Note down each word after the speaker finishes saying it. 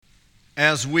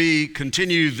as we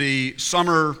continue the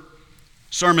summer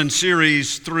sermon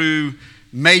series through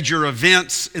major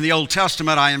events in the Old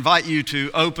Testament, I invite you to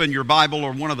open your Bible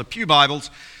or one of the pew Bibles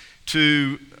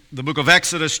to the book of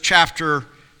Exodus chapter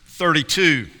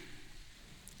 32.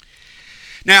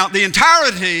 Now, the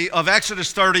entirety of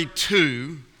Exodus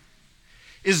 32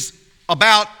 is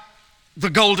about the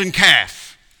golden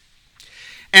calf.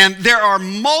 And there are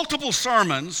multiple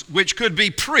sermons which could be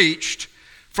preached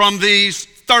from these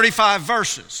 35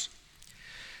 verses.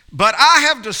 But I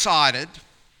have decided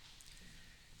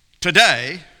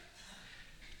today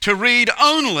to read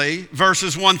only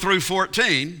verses 1 through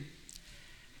 14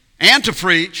 and to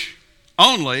preach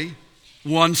only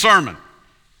one sermon.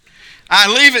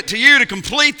 I leave it to you to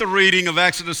complete the reading of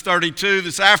Exodus 32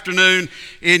 this afternoon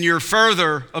in your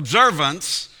further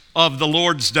observance of the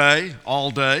Lord's Day,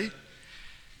 all day,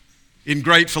 in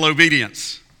grateful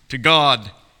obedience to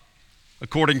God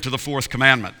according to the fourth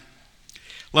commandment.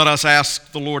 Let us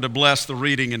ask the Lord to bless the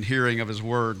reading and hearing of His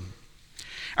word.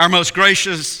 Our most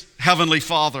gracious Heavenly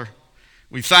Father,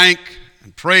 we thank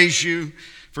and praise You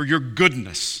for Your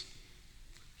goodness,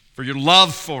 for Your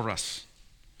love for us,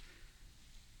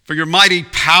 for Your mighty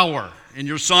power in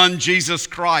Your Son, Jesus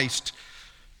Christ,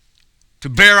 to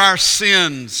bear our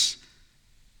sins,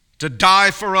 to die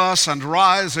for us and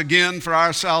rise again for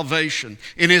our salvation.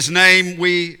 In His name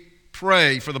we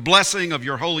pray for the blessing of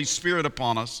Your Holy Spirit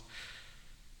upon us.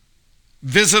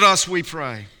 Visit us, we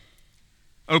pray.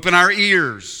 Open our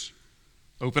ears,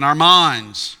 open our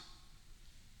minds,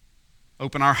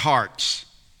 open our hearts,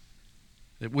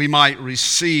 that we might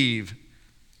receive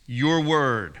Your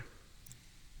word,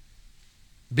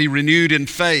 be renewed in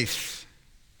faith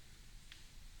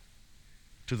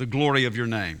to the glory of Your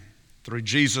name. Through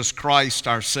Jesus Christ,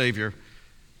 our Savior.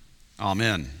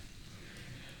 Amen.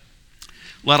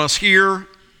 Let us hear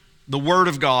the word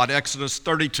of God, Exodus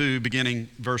 32, beginning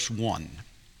verse 1.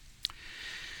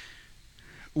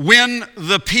 When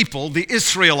the people, the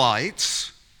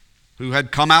Israelites, who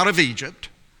had come out of Egypt,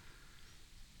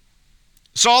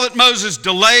 saw that Moses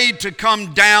delayed to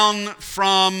come down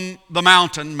from the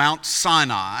mountain, Mount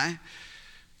Sinai,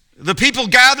 the people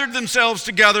gathered themselves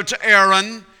together to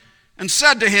Aaron and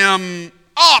said to him,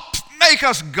 "Up, make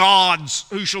us gods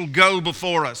who shall go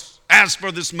before us. As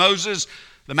for this Moses,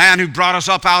 the man who brought us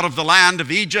up out of the land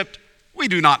of Egypt, we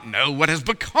do not know what has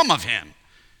become of him."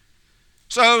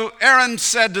 So Aaron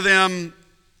said to them,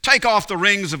 "Take off the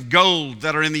rings of gold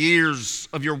that are in the ears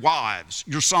of your wives,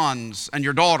 your sons, and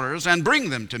your daughters, and bring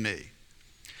them to me."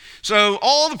 So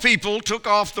all the people took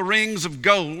off the rings of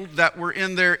gold that were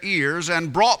in their ears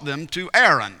and brought them to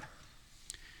Aaron.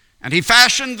 And he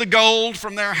fashioned the gold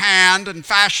from their hand and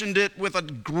fashioned it with a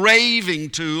graving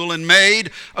tool and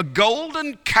made a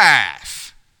golden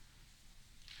calf.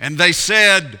 And they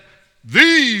said,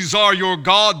 "These are your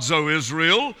gods, O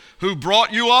Israel, who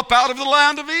brought you up out of the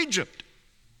land of Egypt."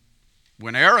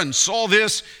 When Aaron saw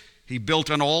this, he built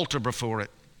an altar before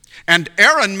it. And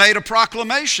Aaron made a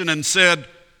proclamation and said,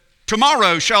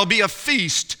 "Tomorrow shall be a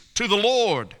feast to the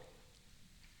Lord."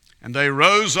 And they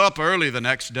rose up early the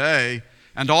next day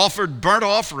and offered burnt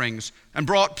offerings and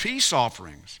brought peace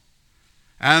offerings.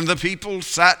 And the people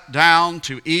sat down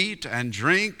to eat and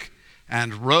drink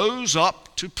and rose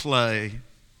up to play.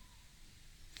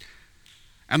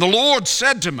 And the Lord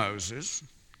said to Moses,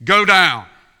 "Go down,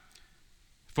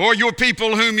 for your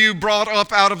people whom you brought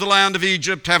up out of the land of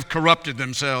Egypt have corrupted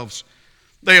themselves.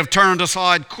 They have turned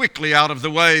aside quickly out of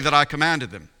the way that I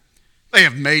commanded them. They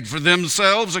have made for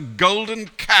themselves a golden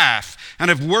calf and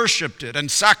have worshipped it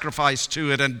and sacrificed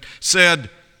to it and said,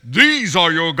 'These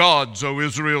are your gods, O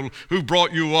Israel, who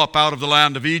brought you up out of the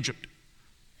land of Egypt.'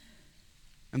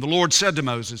 And the Lord said to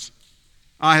Moses,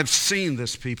 'I have seen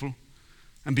this people,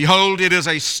 and behold, it is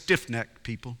a stiff-necked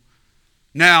people.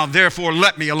 Now, therefore,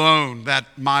 let me alone,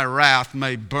 that my wrath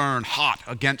may burn hot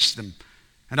against them,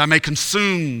 and I may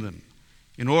consume them,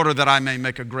 in order that I may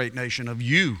make a great nation of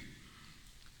you.'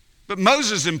 But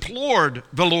Moses implored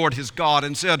the Lord his God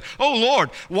and said, 'O Lord,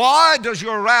 why does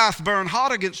your wrath burn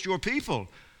hot against your people,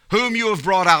 whom you have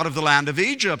brought out of the land of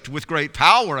Egypt with great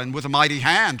power and with a mighty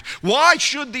hand? Why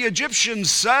should the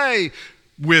Egyptians say,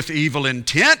 with evil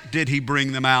intent did he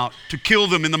bring them out, to kill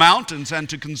them in the mountains and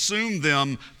to consume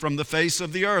them from the face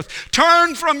of the earth?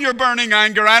 Turn from your burning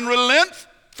anger and relent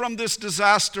from this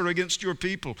disaster against your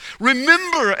people.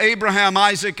 Remember Abraham,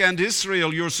 Isaac, and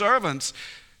Israel, your servants,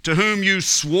 to whom you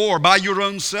swore by your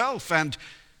own self and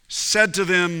said to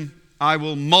them, I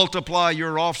will multiply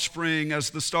your offspring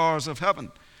as the stars of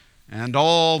heaven, and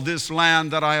all this land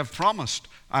that I have promised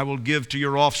I will give to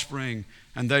your offspring,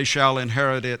 and they shall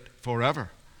inherit it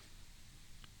forever.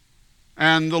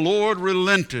 And the Lord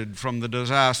relented from the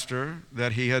disaster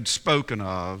that he had spoken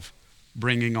of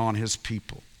bringing on his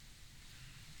people.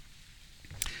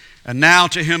 And now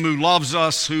to him who loves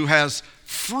us, who has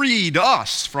freed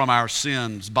us from our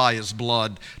sins by his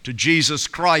blood, to Jesus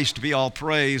Christ be all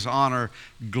praise, honor,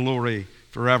 glory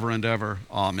forever and ever.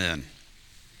 Amen.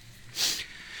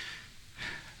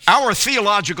 Our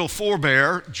theological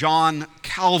forebear, John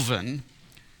Calvin,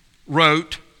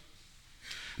 wrote,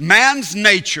 "Man's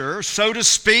nature, so to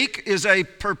speak, is a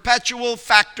perpetual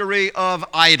factory of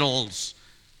idols."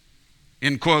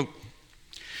 End quote.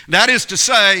 That is to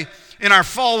say, in our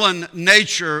fallen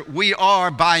nature, we are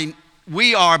by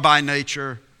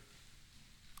nature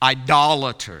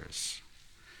idolaters.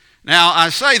 Now, I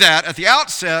say that at the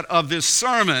outset of this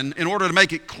sermon in order to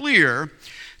make it clear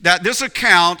that this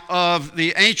account of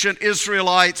the ancient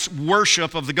Israelites'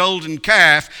 worship of the golden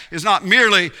calf is not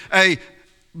merely a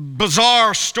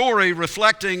bizarre story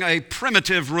reflecting a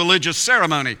primitive religious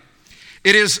ceremony.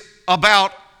 It is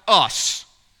about us,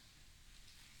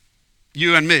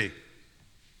 you and me.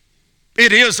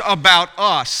 It is about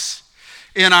us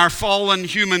in our fallen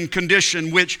human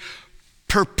condition, which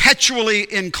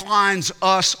perpetually inclines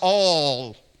us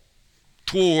all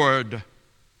toward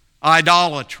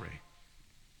idolatry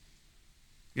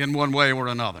in one way or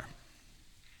another.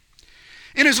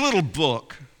 In his little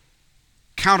book,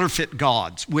 Counterfeit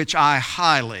Gods, which I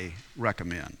highly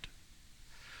recommend,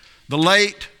 the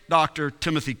late Dr.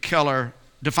 Timothy Keller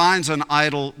defines an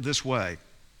idol this way.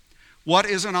 What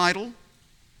is an idol?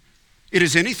 It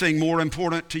is anything more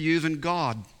important to you than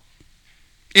God.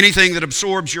 Anything that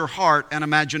absorbs your heart and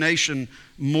imagination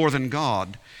more than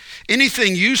God.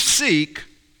 Anything you seek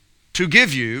to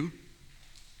give you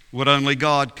what only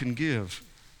God can give.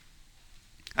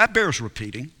 That bears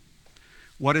repeating.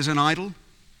 What is an idol?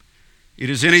 It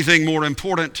is anything more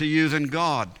important to you than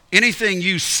God. Anything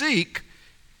you seek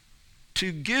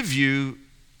to give you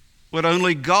what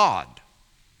only God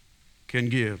can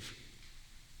give.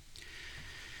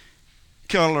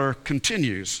 Keller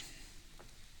continues,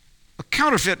 a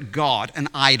counterfeit god, an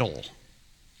idol,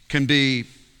 can be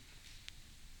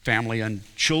family and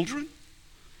children,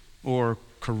 or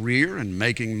career and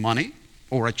making money,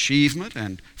 or achievement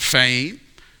and fame,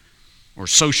 or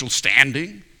social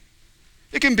standing.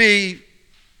 It can be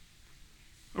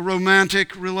a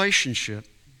romantic relationship,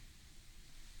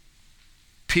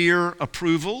 peer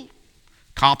approval,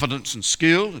 competence and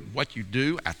skill in what you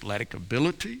do, athletic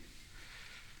ability,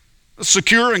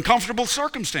 secure and comfortable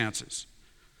circumstances,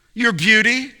 your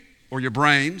beauty or your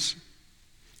brains,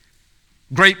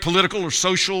 great political or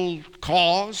social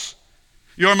cause,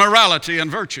 your morality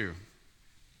and virtue,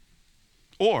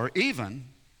 or even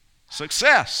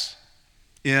success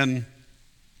in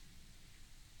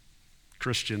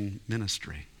Christian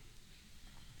ministry.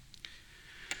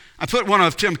 I put one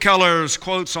of Tim Keller's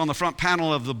quotes on the front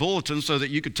panel of the bulletin so that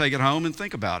you could take it home and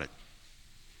think about it.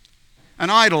 An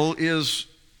idol is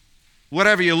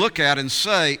whatever you look at and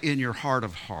say in your heart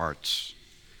of hearts,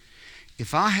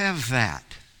 if I have that,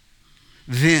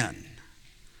 then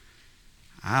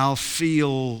I'll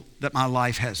feel that my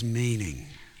life has meaning.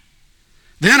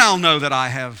 Then I'll know that I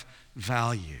have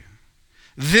value.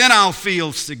 Then I'll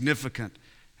feel significant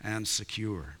and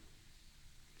secure.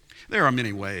 There are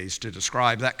many ways to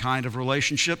describe that kind of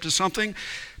relationship to something,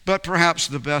 but perhaps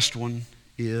the best one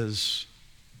is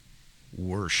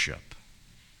worship.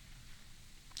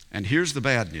 And here's the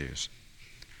bad news.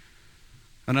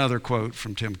 Another quote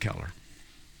from Tim Keller.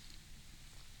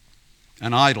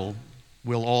 An idol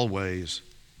will always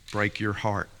break your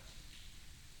heart.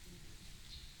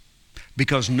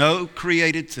 Because no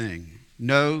created thing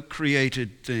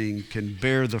can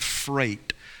bear the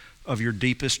freight of your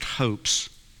deepest hopes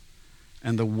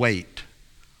and the weight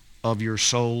of your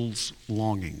soul's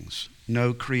longings.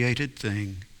 No created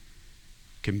thing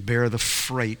can bear the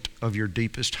freight of your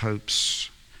deepest hopes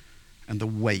and the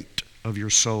weight of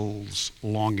your soul's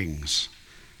longings.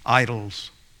 Idols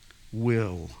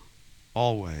will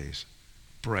always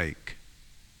break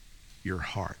your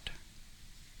heart.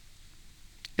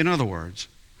 In other words,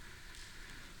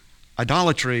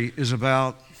 idolatry is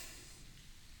about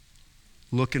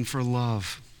looking for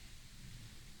love,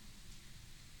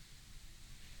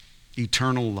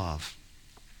 eternal love,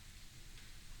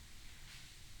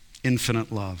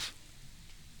 infinite love,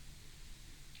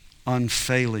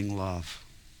 unfailing love,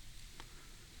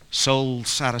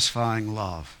 soul-satisfying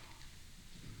love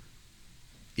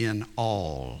in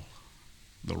all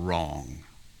the wrong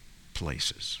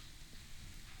places.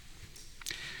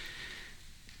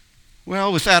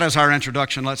 Well, with that as our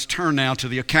introduction, let's turn now to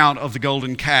the account of the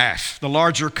golden calf. The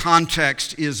larger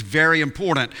context is very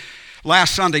important.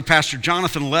 Last Sunday, Pastor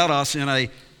Jonathan led us in a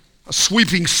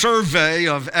sweeping survey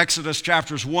of Exodus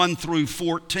chapters 1 through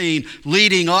 14,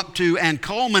 leading up to and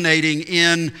culminating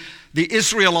in the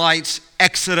Israelites'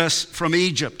 exodus from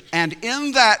Egypt. And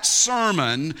in that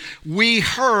sermon, we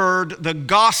heard the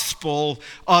gospel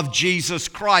of Jesus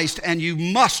Christ, and you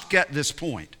must get this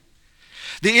point.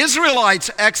 The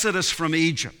Israelites' exodus from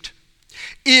Egypt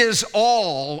is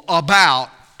all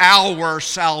about our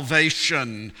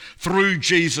salvation through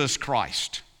Jesus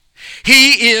Christ.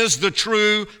 He is the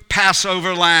true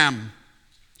Passover lamb,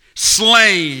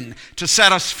 slain to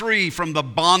set us free from the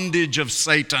bondage of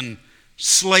Satan,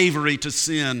 slavery to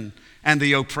sin, and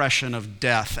the oppression of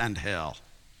death and hell.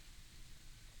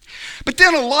 But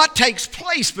then a lot takes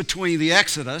place between the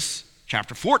Exodus,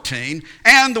 chapter 14,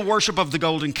 and the worship of the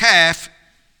golden calf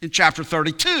in chapter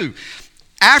 32.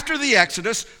 After the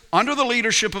Exodus, under the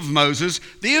leadership of Moses,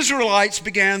 the Israelites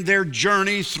began their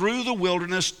journey through the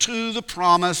wilderness to the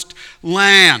promised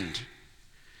land.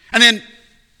 And then,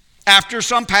 after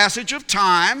some passage of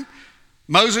time,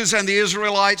 Moses and the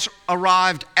Israelites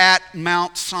arrived at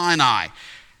Mount Sinai.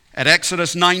 At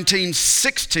Exodus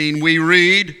 19:16, we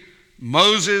read,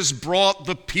 Moses brought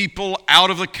the people out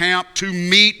of the camp to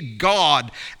meet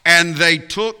God, and they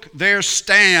took their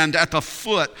stand at the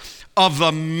foot of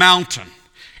the mountain.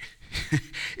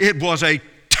 It was a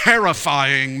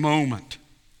terrifying moment.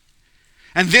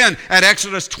 And then at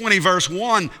Exodus 20, verse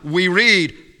 1, we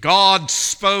read, God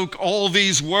spoke all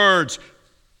these words,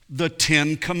 the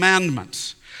 10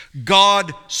 Commandments.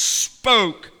 God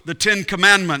spoke the 10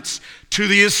 Commandments to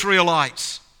the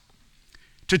Israelites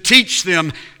to teach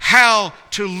them how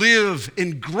to live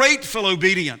in grateful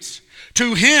obedience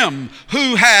to Him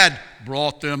who had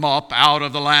brought them up out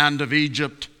of the land of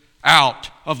Egypt, out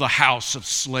of the house of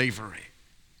slavery.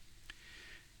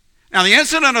 Now, the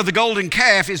incident of the golden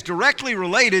calf is directly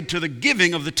related to the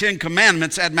giving of the 10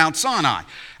 Commandments at Mount Sinai.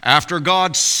 After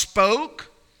God spoke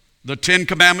the 10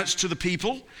 Commandments to the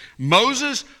people,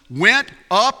 Moses went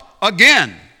up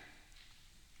again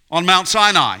on Mount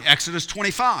Sinai, Exodus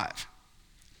 25.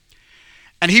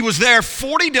 And he was there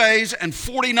 40 days and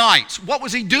 40 nights. What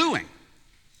was he doing?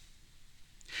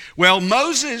 Well,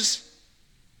 Moses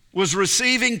was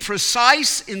receiving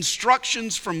precise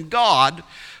instructions from God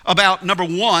about, number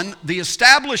one, the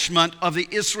establishment of the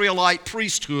Israelite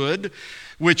priesthood,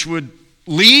 which would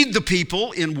lead the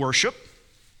people in worship,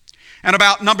 and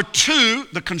about, number two,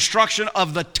 the construction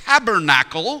of the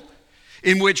tabernacle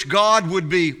in which God would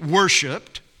be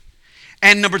worshiped,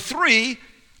 and number three,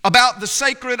 about the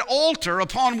sacred altar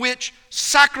upon which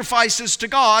sacrifices to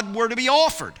God were to be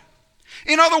offered.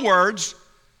 In other words,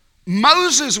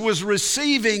 Moses was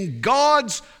receiving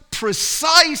God's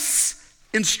precise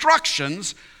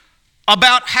instructions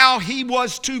about how he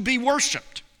was to be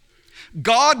worshiped.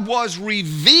 God was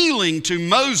revealing to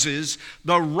Moses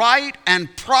the right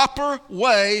and proper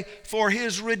way for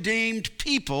His redeemed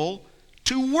people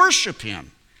to worship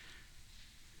Him.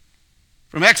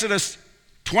 From Exodus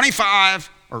 25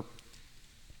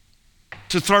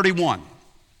 to 31.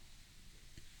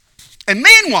 And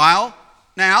meanwhile,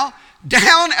 now,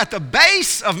 down at the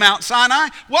base of Mount Sinai,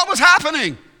 what was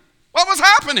happening? What was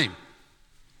happening?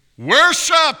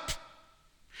 Worship.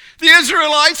 The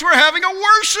Israelites were having a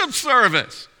worship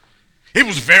service. It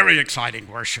was very exciting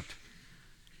worship.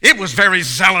 It was very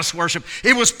zealous worship.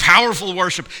 It was powerful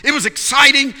worship. It was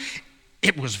exciting.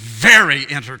 It was very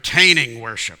entertaining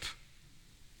worship.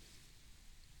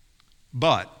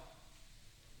 But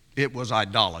it was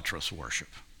idolatrous worship.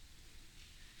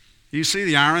 You see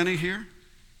the irony here?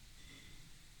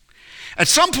 At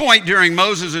some point during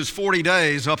Moses' 40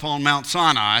 days up on Mount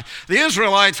Sinai, the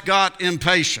Israelites got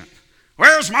impatient.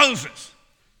 Where's Moses?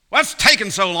 What's taking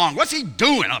so long? What's he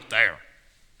doing up there?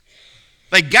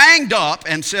 They ganged up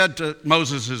and said to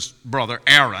Moses' brother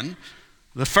Aaron,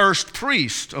 the first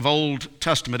priest of Old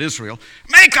Testament Israel,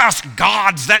 make us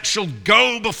gods that shall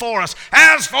go before us.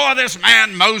 As for this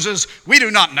man Moses, we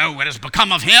do not know what has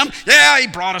become of him. Yeah, he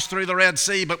brought us through the Red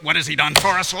Sea, but what has he done for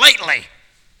us lately?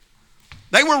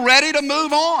 They were ready to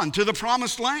move on to the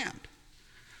promised land,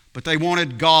 but they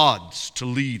wanted gods to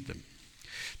lead them,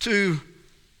 to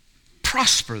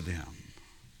prosper them,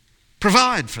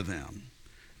 provide for them,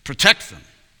 protect them,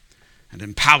 and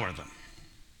empower them.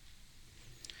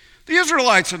 The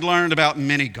Israelites had learned about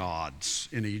many gods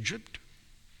in Egypt.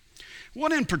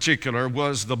 One in particular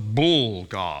was the bull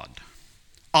god,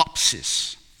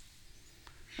 Apsis.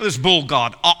 This bull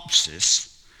god,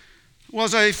 Apsis,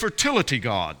 was a fertility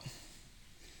god,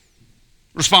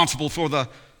 responsible for the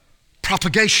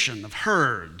propagation of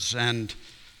herds and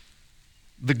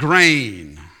the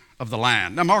grain of the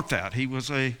land. Now mark that, he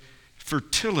was a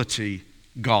fertility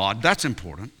god. That's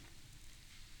important.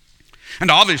 And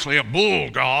obviously a bull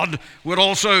god would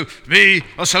also be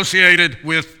associated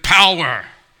with power.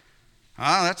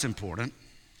 That's important.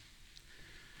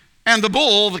 And the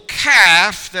bull, the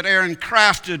calf that Aaron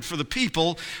crafted for the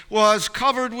people, was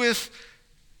covered with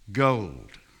gold,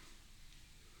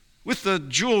 with the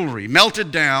jewelry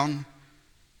melted down,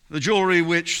 the jewelry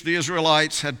which the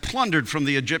Israelites had plundered from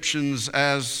the Egyptians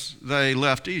as they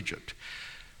left Egypt.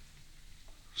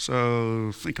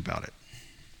 So think about it.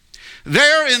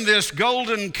 There in this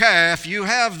golden calf, you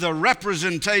have the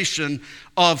representation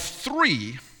of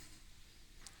three,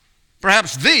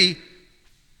 perhaps the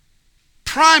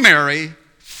primary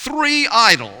three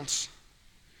idols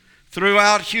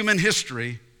throughout human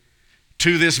history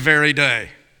to this very day: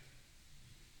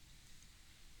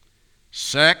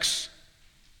 sex,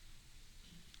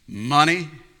 money,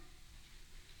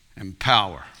 and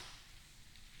power.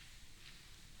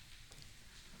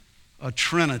 A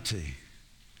trinity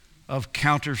of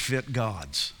counterfeit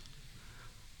gods,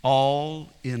 all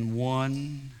in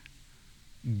one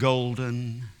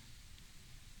golden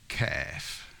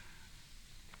calf.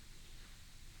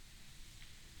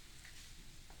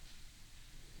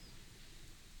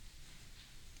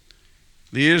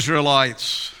 The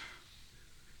Israelites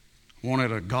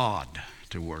wanted a God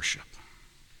to worship,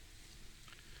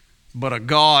 but a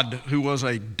God who was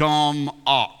a dumb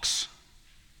ox,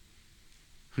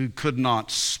 who could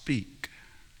not speak,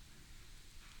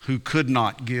 who could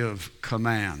not give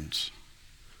commands,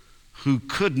 who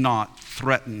could not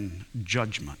threaten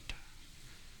judgment.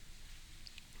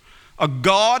 A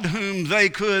God whom they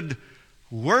could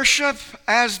worship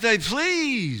as they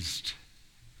pleased,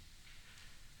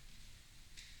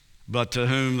 but to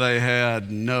whom they had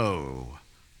no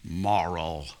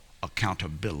moral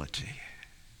accountability.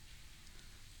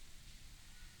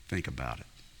 Think about it.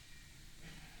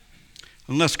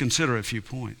 And let's consider a few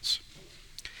points.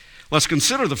 Let's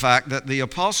consider the fact that the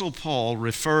Apostle Paul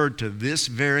referred to this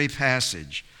very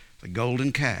passage, the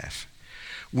golden calf,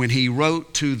 when he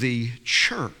wrote to the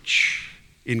church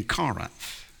in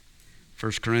Corinth,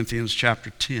 1 Corinthians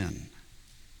chapter 10.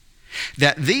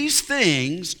 That these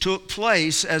things took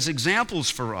place as examples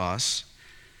for us,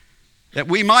 that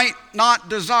we might not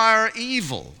desire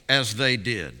evil as they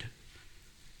did.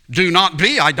 Do not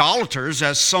be idolaters,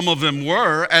 as some of them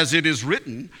were, as it is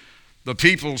written, the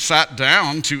people sat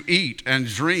down to eat and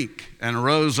drink and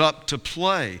rose up to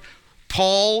play.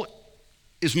 Paul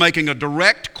is making a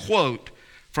direct quote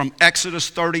from Exodus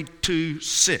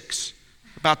 32:6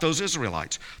 about those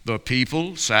Israelites. The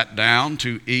people sat down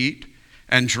to eat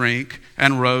and drink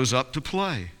and rose up to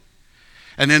play.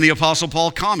 And then the Apostle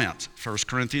Paul comments, 1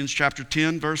 Corinthians chapter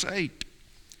 10, verse 8.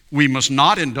 We must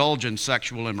not indulge in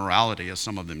sexual immorality as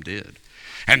some of them did.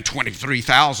 And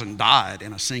 23,000 died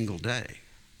in a single day.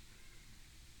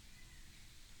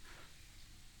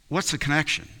 What's the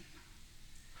connection?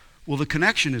 Well, the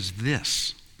connection is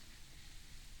this.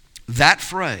 That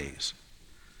phrase,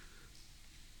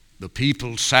 the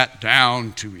people sat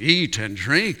down to eat and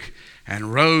drink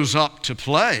and rose up to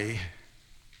play,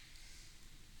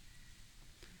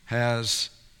 has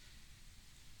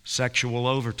sexual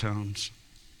overtones,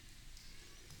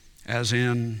 as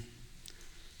in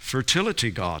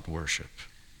fertility god worship,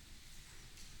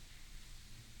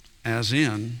 as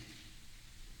in,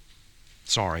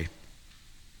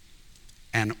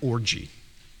 an orgy.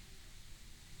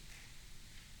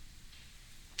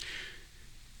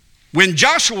 When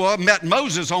Joshua met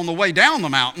Moses on the way down the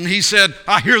mountain, he said,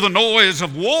 I hear the noise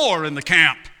of war in the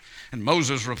camp. And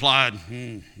Moses replied,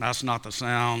 that's not the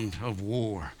sound of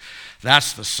war.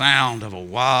 That's the sound of a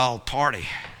wild party.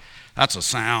 That's a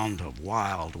sound of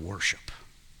wild worship.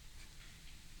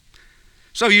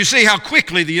 So you see how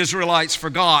quickly the Israelites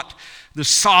forgot the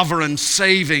sovereign,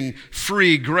 saving,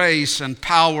 free grace and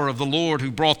power of the Lord who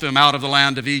brought them out of the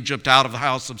land of Egypt, out of the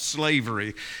house of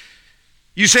slavery.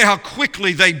 You see how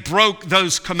quickly they broke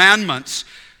those commandments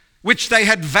which they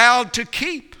had vowed to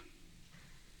keep.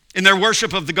 In their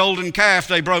worship of the golden calf,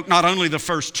 they broke not only the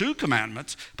first two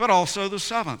commandments, but also the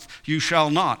seventh. You shall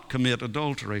not commit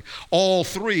adultery. All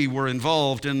three were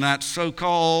involved in that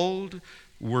so-called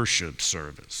worship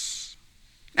service.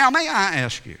 Now, may I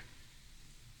ask you,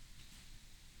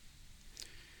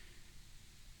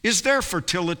 is there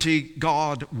fertility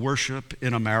god worship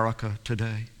in America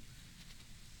today?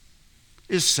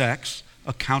 Is sex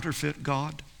a counterfeit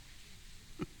god?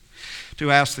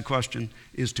 To ask the question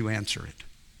is to answer it.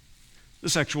 The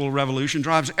sexual revolution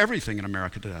drives everything in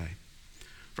America today,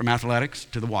 from athletics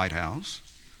to the White House,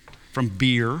 from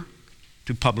beer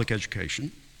to public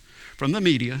education, from the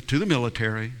media to the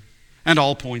military, and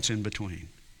all points in between.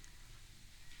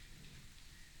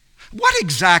 What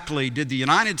exactly did the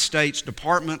United States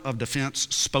Department of Defense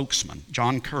spokesman,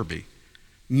 John Kirby,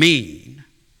 mean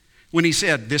when he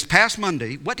said this past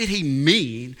Monday? What did he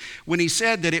mean when he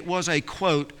said that it was a,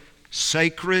 quote,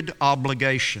 sacred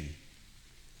obligation?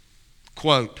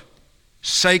 Quote,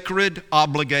 sacred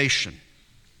obligation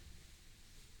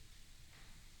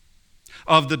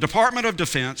of the Department of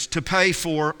Defense to pay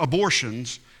for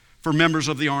abortions for members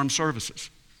of the armed services.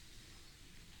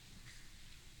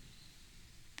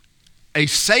 A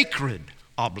sacred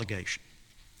obligation.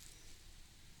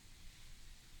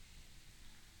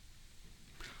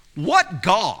 What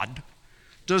God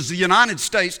does the United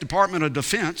States Department of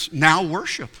Defense now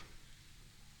worship?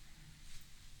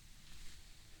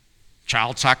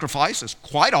 Child sacrifice is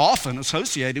quite often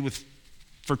associated with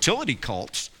fertility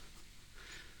cults.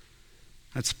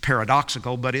 That's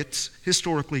paradoxical, but it's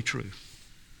historically true.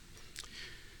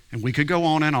 And we could go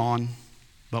on,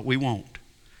 but we won't.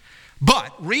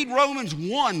 But read Romans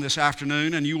 1 this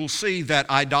afternoon, and you will see that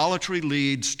idolatry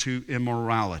leads to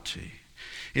immorality.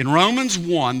 In Romans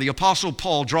 1, the Apostle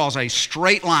Paul draws a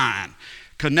straight line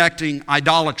connecting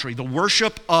idolatry, the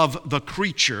worship of the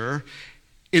creature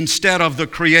instead of the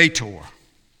Creator.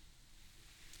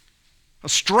 A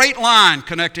straight line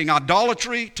connecting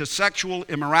idolatry to sexual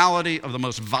immorality of the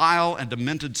most vile and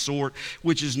demented sort,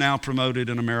 which is now promoted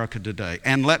in America today.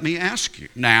 And let me ask you,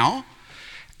 now,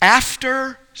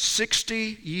 after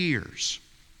 60 years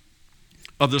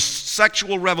of the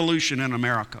sexual revolution in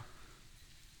America,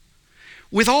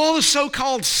 with all the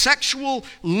so-called sexual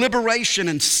liberation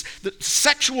and the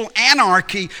sexual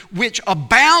anarchy which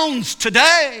abounds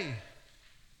today,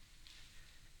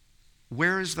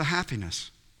 where is the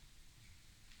happiness?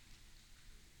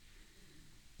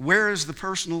 Where is the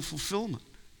personal fulfillment?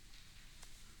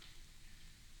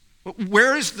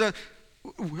 Where is the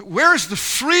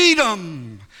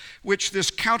freedom which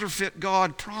this counterfeit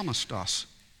God promised us?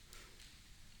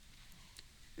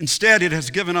 Instead, it has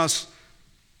given us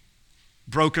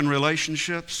broken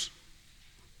relationships,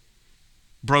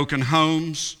 broken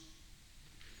homes,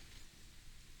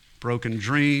 broken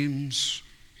dreams,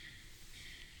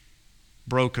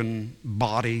 broken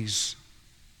bodies,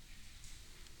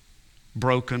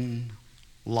 broken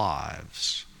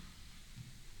lives.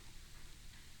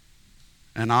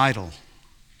 An idol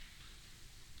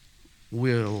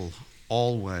will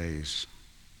always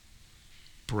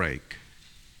break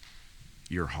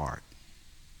your heart.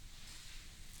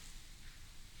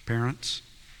 Parents,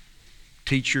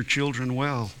 teach your children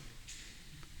well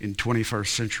in 21st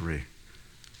century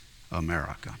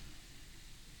America.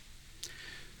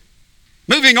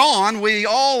 Moving on, we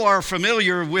all are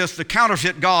familiar with the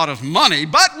counterfeit god of money,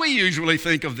 but we usually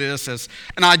think of this as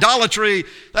an idolatry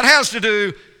that has to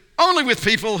do only with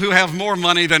people who have more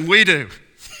money than we do.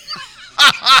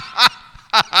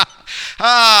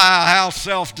 How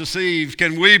self-deceived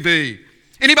can we be?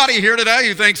 Anybody here today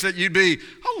who thinks that you'd be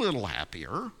a little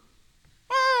happier,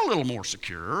 a little more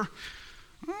secure,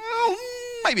 well,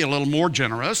 maybe a little more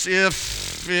generous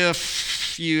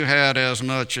if you had as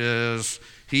much as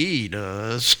he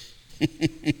does?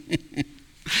 The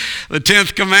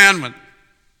 10th commandment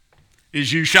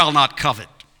is you shall not covet.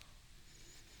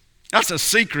 That's a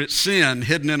secret sin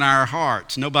hidden in our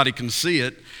hearts. Nobody can see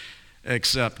it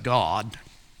except God.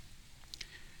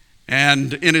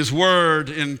 And in his word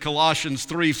in Colossians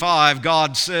 3:5,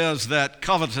 God says that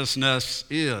covetousness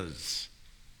is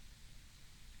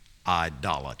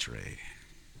idolatry.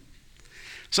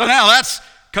 So now that's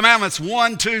commandments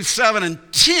 1, 2, 7, and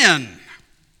 10.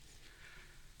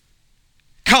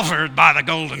 Covered by the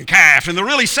golden calf. And the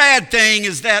really sad thing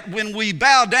is that when we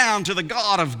bow down to the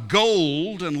god of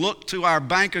gold and look to our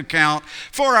bank account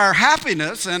for our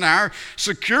happiness and our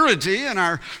security and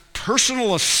our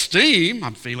personal esteem,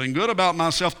 I'm feeling good about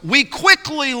myself, we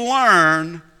quickly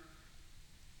learn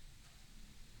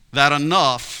that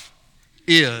enough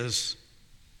is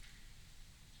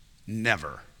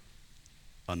never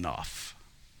enough.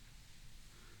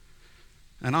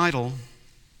 An idol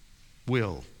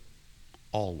will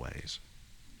always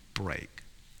break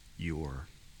your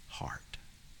heart.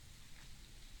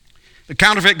 The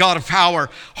counterfeit god of power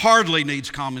hardly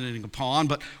needs commenting upon,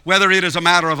 but whether it is a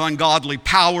matter of ungodly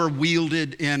power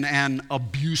wielded in an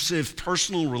abusive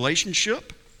personal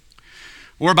relationship,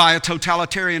 or by a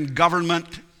totalitarian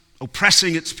government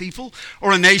oppressing its people,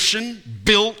 or a nation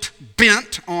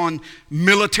bent on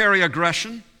military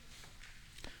aggression,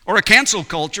 or a cancel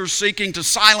culture seeking to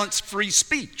silence free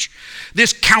speech,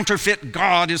 this counterfeit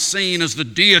god is seen as the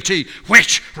deity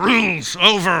which rules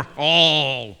over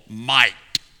all might,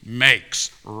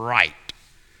 makes right.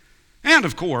 And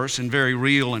of course, in very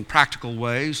real and practical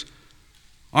ways,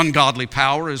 ungodly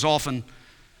power is often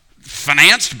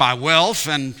financed by wealth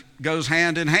and goes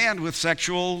hand in hand with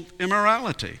sexual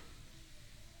immorality.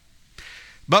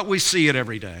 But we see it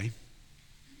every day.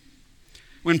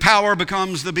 When power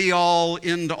becomes the be-all,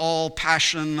 end-all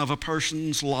passion of a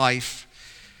person's life,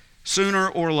 sooner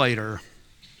or later,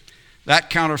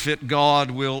 that counterfeit God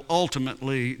will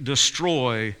ultimately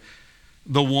destroy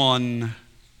the one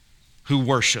who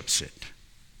worships it.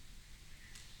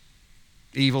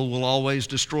 Evil will always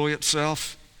destroy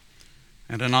itself,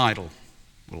 and an idol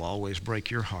will always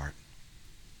break your heart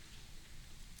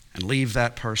and leave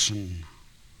that person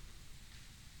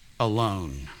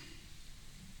alone,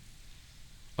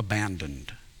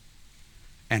 abandoned,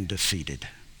 and defeated.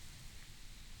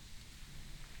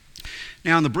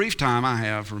 Now, in the brief time I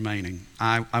have remaining,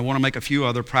 I want to make a few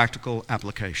other practical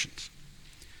applications.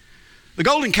 The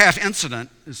golden calf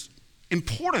incident is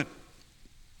important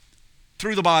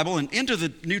through the Bible and into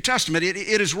the New Testament. It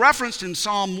is referenced in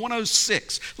Psalm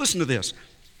 106. Listen to this.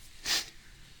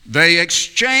 They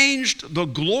exchanged the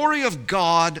glory of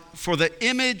God for the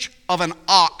image of an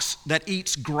ox that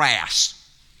eats grass.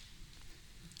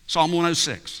 Psalm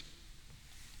 106.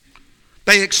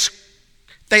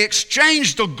 They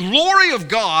exchanged the glory of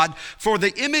God for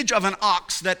the image of an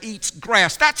ox that eats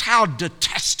grass. That's how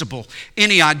detestable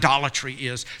any idolatry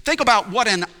is. Think about what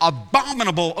an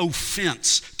abominable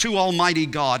offense to Almighty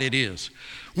God it is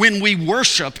when we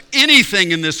worship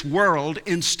anything in this world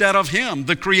instead of Him,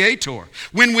 the Creator.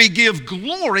 When we give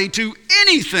glory to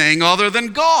anything other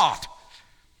than God.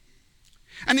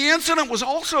 And the incident was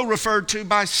also referred to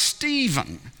by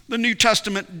Stephen, the New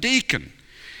Testament deacon,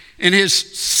 in his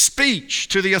speech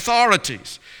to the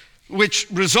authorities, which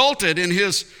resulted in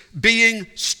his being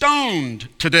stoned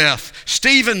to death.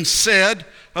 Stephen said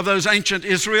of those ancient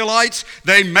Israelites,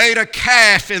 they made a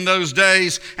calf in those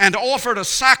days and offered a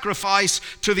sacrifice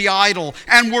to the idol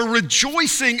and were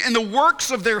rejoicing in the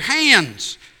works of their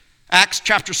hands. Acts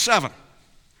chapter 7.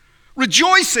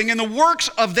 Rejoicing in the works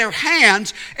of their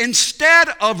hands instead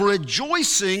of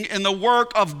rejoicing in the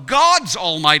work of God's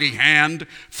almighty hand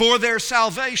for their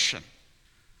salvation.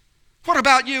 What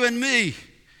about you and me?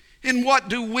 In what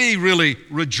do we really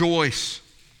rejoice?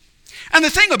 And the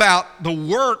thing about the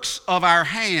works of our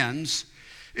hands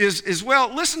is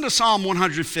well, listen to Psalm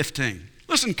 115.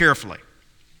 Listen carefully.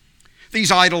 These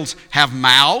idols have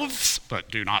mouths, but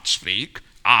do not speak,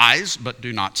 eyes, but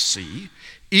do not see,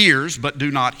 ears, but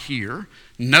do not hear,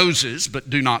 noses, but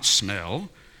do not smell.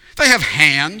 They have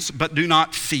hands, but do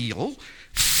not feel,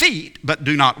 feet, but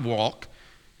do not walk,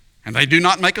 and they do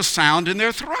not make a sound in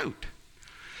their throat.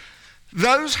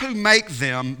 Those who make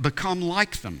them become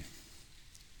like them.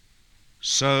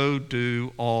 So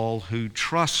do all who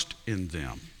trust in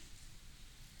them.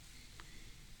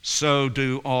 So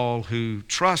do all who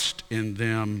trust in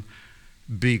them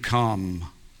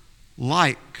become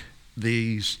like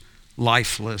these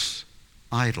lifeless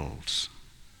idols.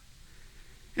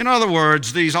 In other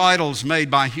words, these idols made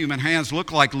by human hands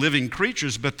look like living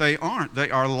creatures, but they aren't.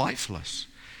 They are lifeless.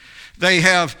 They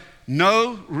have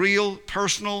no real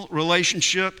personal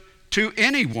relationship to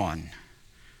anyone.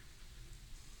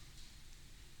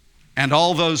 And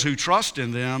all those who trust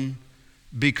in them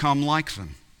become like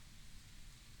them.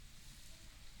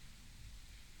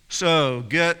 So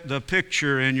get the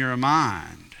picture in your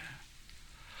mind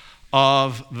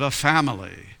of the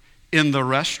family in the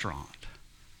restaurant.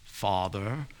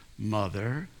 Father,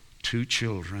 mother, 2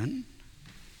 children.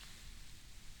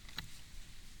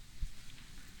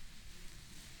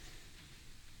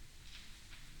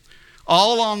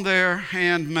 All on their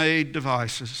handmade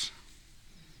devices.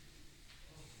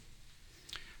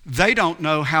 They don't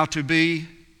know how to be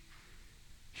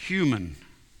human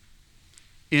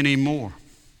anymore.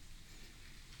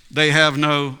 They have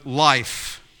no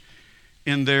life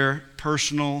in their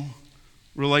personal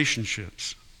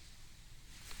relationships.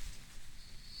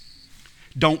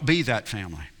 Don't be that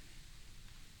family.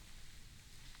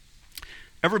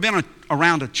 Ever been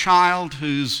around a child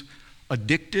who's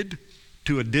addicted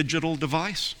to a digital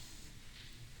device?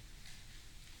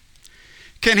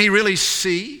 Can he really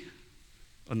see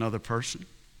another person?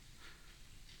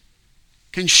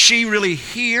 Can she really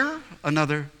hear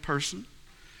another person?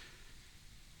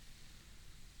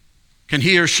 Can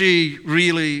he or she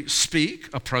really speak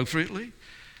appropriately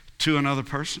to another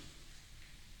person?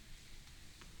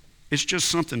 It's just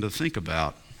something to think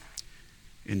about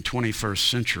in 21st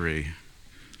century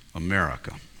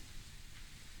America.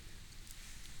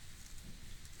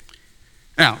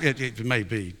 Now, it may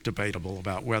be debatable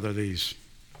about whether these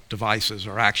devices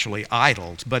are actually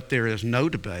idols, but there is no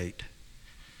debate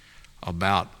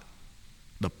about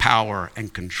the power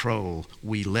and control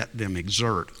we let them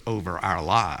exert over our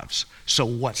lives. So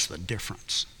what's the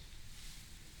difference?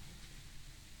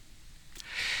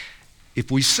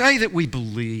 If we say that we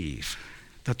believe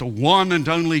that the one and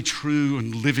only true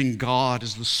and living God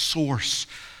is the source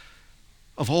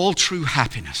of all true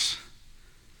happiness,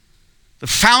 the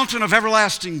fountain of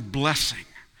everlasting blessing,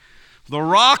 the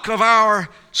rock of our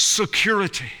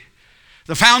security,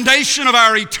 the foundation of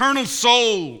our eternal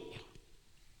soul,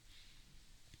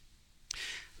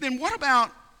 then what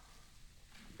about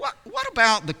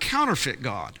the counterfeit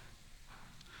God?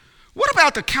 What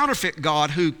about the counterfeit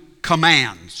God who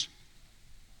commands?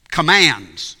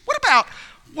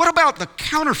 What about the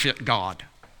counterfeit God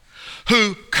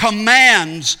who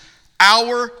commands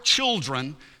our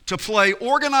children to play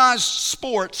organized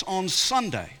sports on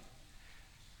Sunday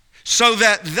so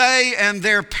that they and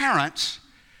their parents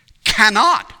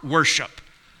cannot worship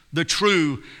the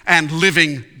true and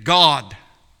living God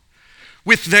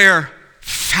with their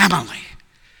family,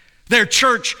 their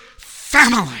church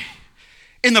family,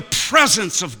 in the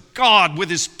presence of God with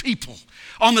His people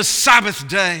on the Sabbath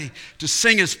day to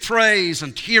sing His praise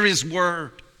and hear His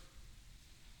word?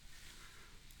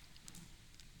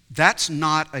 That's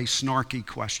not a snarky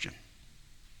question.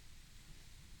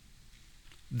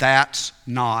 That's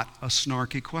not a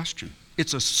snarky question.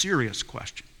 It's a serious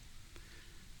question.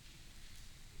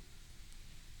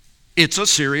 It's a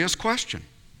serious question.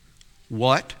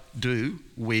 What do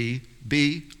we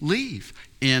believe?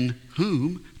 In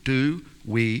whom do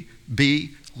we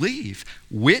believe?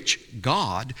 Which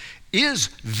God is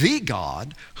the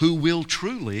God who will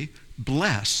truly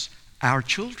bless our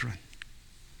children?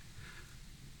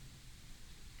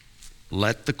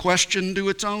 Let the question do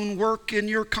its own work in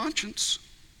your conscience.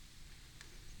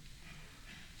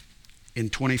 In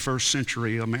 21st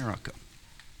century America.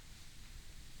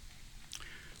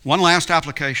 One last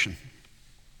application.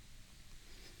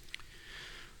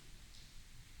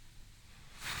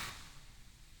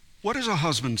 What is a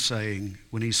husband saying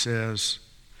when he says,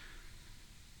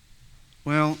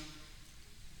 well,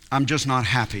 I'm just not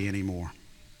happy anymore?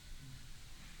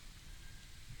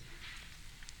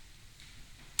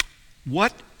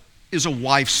 What is a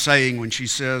wife saying when she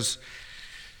says,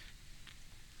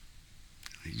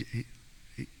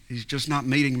 he's just not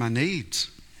meeting my needs?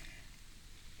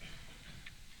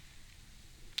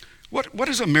 What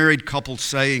is a married couple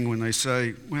saying when they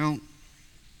say, well,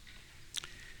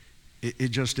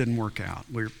 it just didn't work out.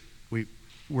 We're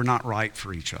not right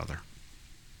for each other.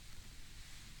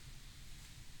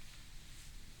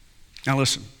 Now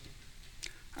listen,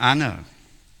 I know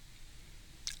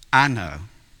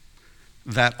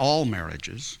that all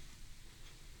marriages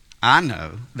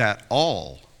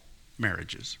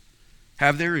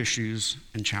have their issues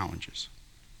and challenges.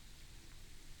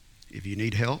 If you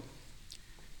need help,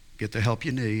 get the help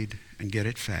you need and get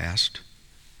it fast.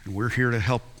 And we're here to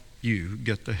help you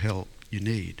get the help you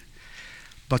need.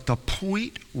 But the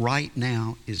point right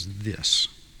now is this.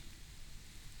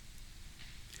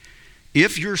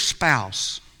 If your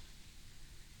spouse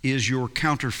is your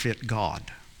counterfeit God,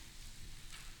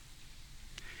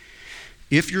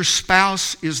 if your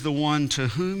spouse is the one to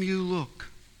whom you look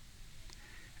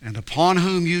and upon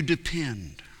whom you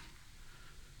depend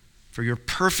for your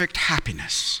perfect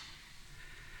happiness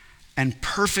and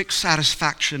perfect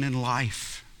satisfaction in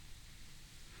life,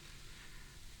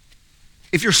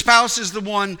 if your spouse is the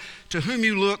one to whom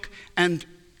you look and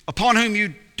upon whom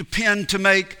you depend to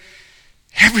make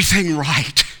everything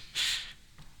right,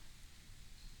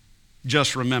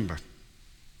 just remember,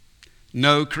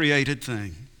 no created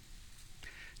thing,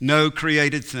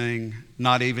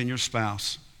 not even your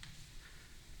spouse,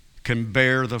 can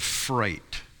bear the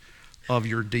freight of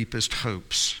your deepest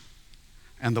hopes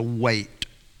and the weight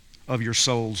of your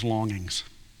soul's longings.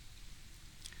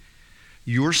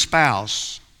 Your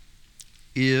spouse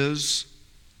is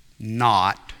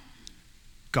not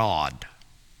God.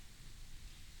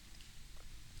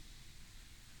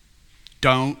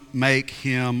 Don't make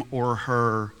him or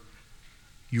her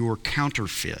your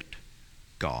counterfeit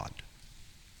God.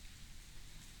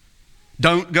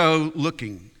 Don't go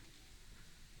looking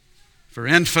for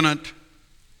infinite,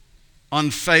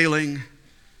 unfailing,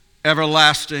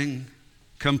 everlasting,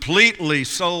 completely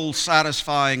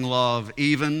soul-satisfying love,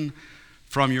 even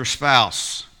from your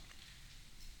spouse,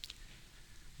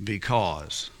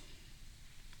 because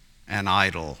an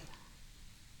idol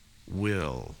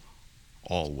will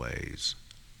always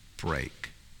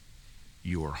break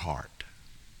your heart.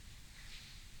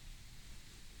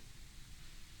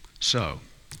 So,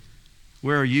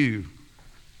 where are you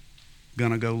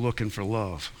going to go looking for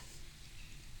love?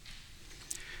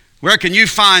 Where can you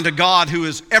find a God who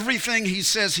is everything He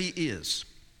says He is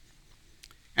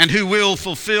and who will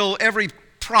fulfill every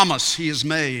promise He has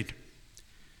made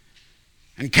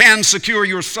and can secure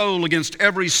your soul against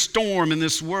every storm in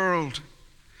this world,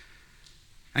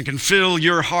 and can fill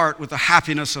your heart with the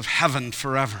happiness of heaven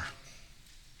forever.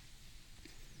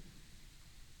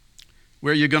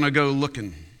 Where are you going to go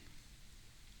looking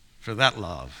for that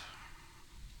love?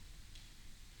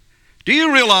 Do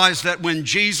you realize that when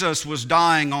Jesus was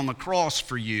dying on the cross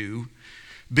for you,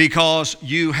 because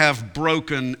you have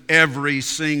broken every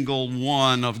single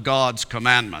one of God's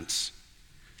commandments,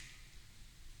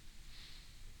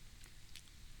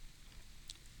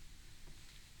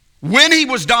 when he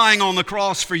was dying on the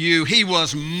cross for you, he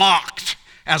was mocked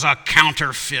as a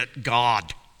counterfeit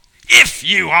God. If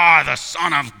you are the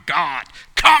Son of God,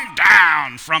 come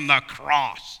down from the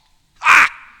cross.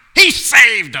 He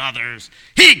saved others.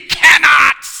 He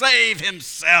cannot save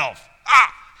himself.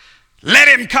 Let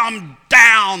him come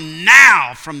down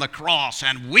now from the cross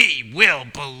and we will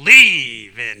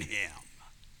believe in him.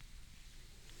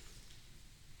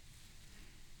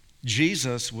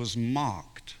 Jesus was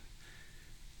mocked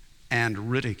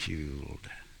and ridiculed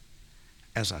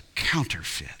as a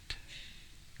counterfeit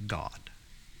God.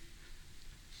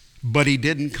 But he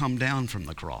didn't come down from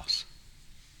the cross.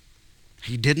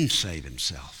 He didn't save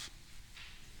himself.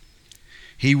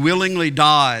 He willingly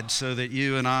died so that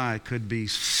you and I could be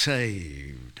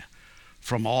saved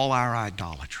from all our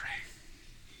idolatry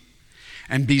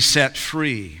and be set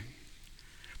free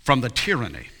from the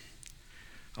tyranny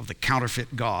of the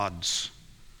counterfeit gods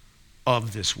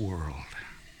of this world.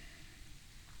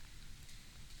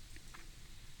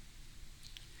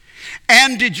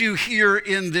 And did you hear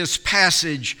in this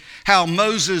passage how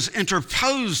Moses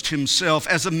interposed himself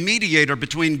as a mediator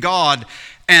between God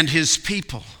and his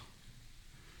people,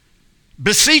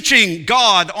 beseeching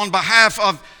God on behalf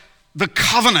of the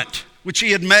covenant which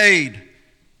he had made,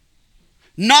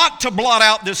 not to blot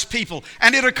out this people?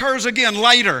 And it occurs again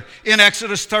later in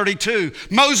Exodus 32.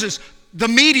 Moses, the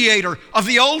mediator of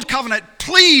the old covenant,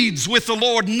 pleads with the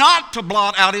Lord not to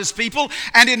blot out his people,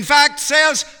 and in fact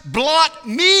says, blot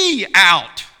me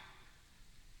out.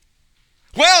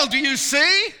 Well, do you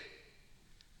see?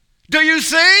 Do you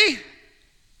see?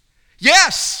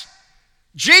 Yes,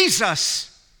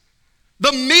 Jesus,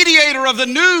 the mediator of the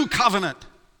new covenant,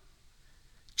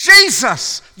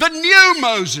 Jesus, the new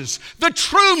Moses, the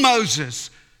true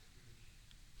Moses,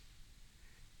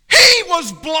 he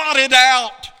was blotted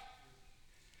out.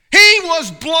 He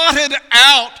was blotted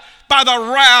out by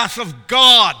the wrath of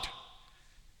God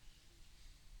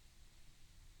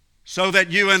so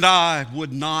that you and I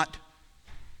would not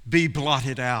be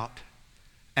blotted out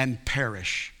and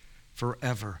perish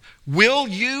forever. Will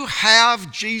you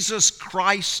have Jesus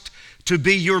Christ to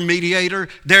be your mediator?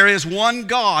 There is one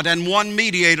God and one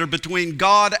mediator between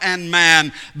God and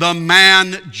man, the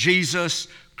man Jesus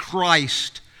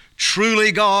Christ.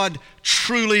 Truly God,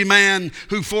 truly man,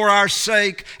 who for our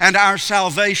sake and our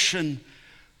salvation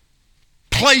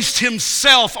placed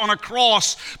himself on a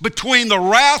cross between the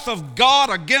wrath of God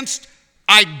against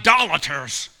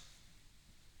idolaters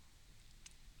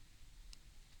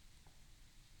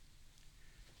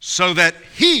so that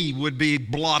he would be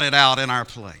blotted out in our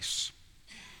place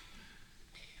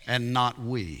and not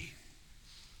we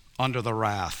under the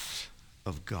wrath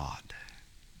of God.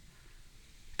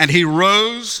 And he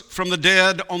rose from the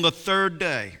dead on the third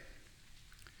day,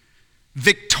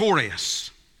 victorious.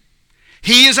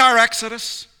 He is our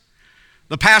Exodus,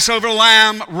 the Passover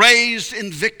lamb raised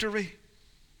in victory,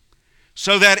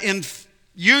 so that in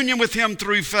union with him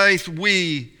through faith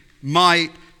we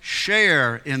might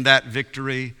share in that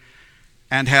victory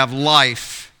and have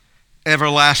life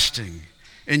everlasting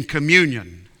in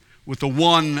communion with the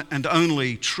one and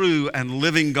only true and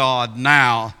living God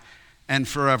now and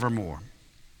forevermore.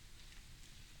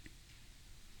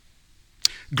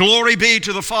 Glory be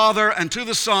to the Father, and to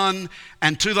the Son,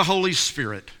 and to the Holy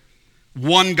Spirit,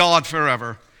 one God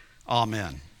forever.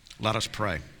 Amen. Let us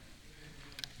pray.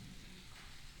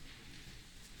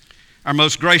 Our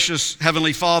most gracious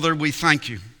Heavenly Father, we thank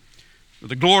you for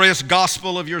the glorious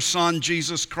gospel of your Son,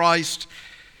 Jesus Christ,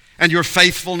 and your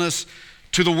faithfulness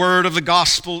to the word of the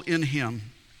gospel in him.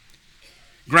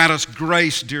 Grant us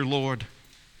grace, dear Lord,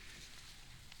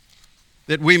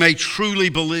 that we may truly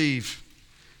believe,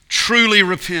 truly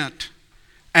repent,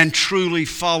 and truly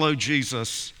follow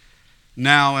Jesus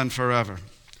now and forever.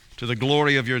 To the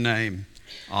glory of your name,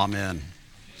 amen.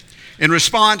 In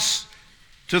response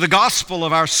to the gospel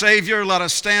of our Savior, let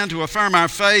us stand to affirm our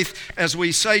faith as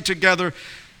we say together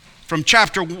from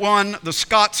chapter 1, the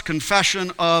Scots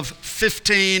Confession of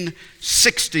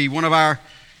 1560, one of our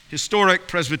historic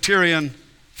Presbyterian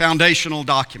foundational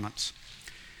documents.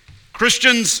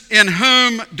 Christians, in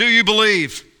whom do you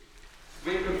believe?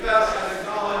 We confess and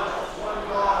acknowledge one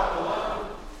God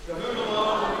alone,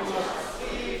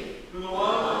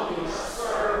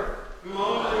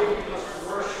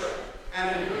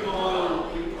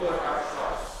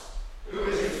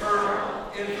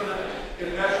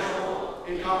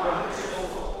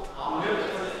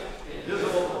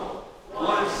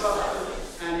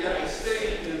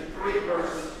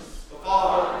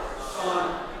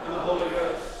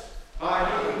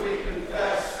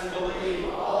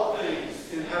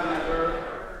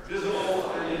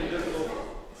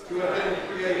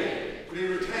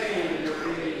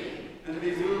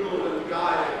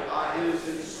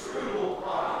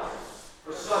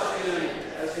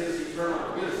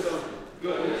 eternal wisdom,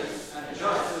 goodness,